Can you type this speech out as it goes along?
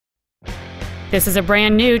This is a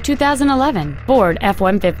brand new 2011 Ford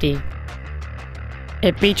F-150.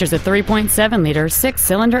 It features a 3.7-liter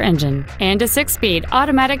six-cylinder engine and a 6-speed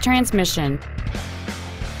automatic transmission.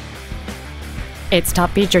 Its top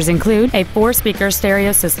features include a 4-speaker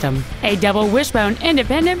stereo system, a double wishbone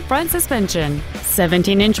independent front suspension,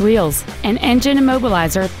 17-inch wheels, an engine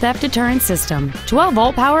immobilizer theft deterrent system,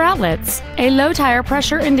 12-volt power outlets, a low tire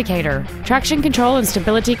pressure indicator, traction control and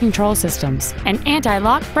stability control systems, an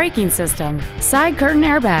anti-lock braking system, side curtain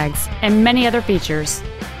airbags, and many other features.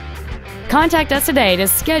 Contact us today to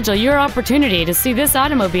schedule your opportunity to see this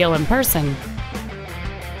automobile in person.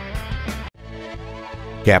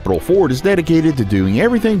 Capital Ford is dedicated to doing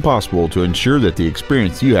everything possible to ensure that the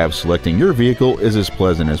experience you have selecting your vehicle is as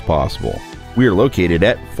pleasant as possible. We are located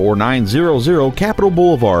at 4900 Capital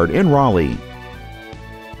Boulevard in Raleigh.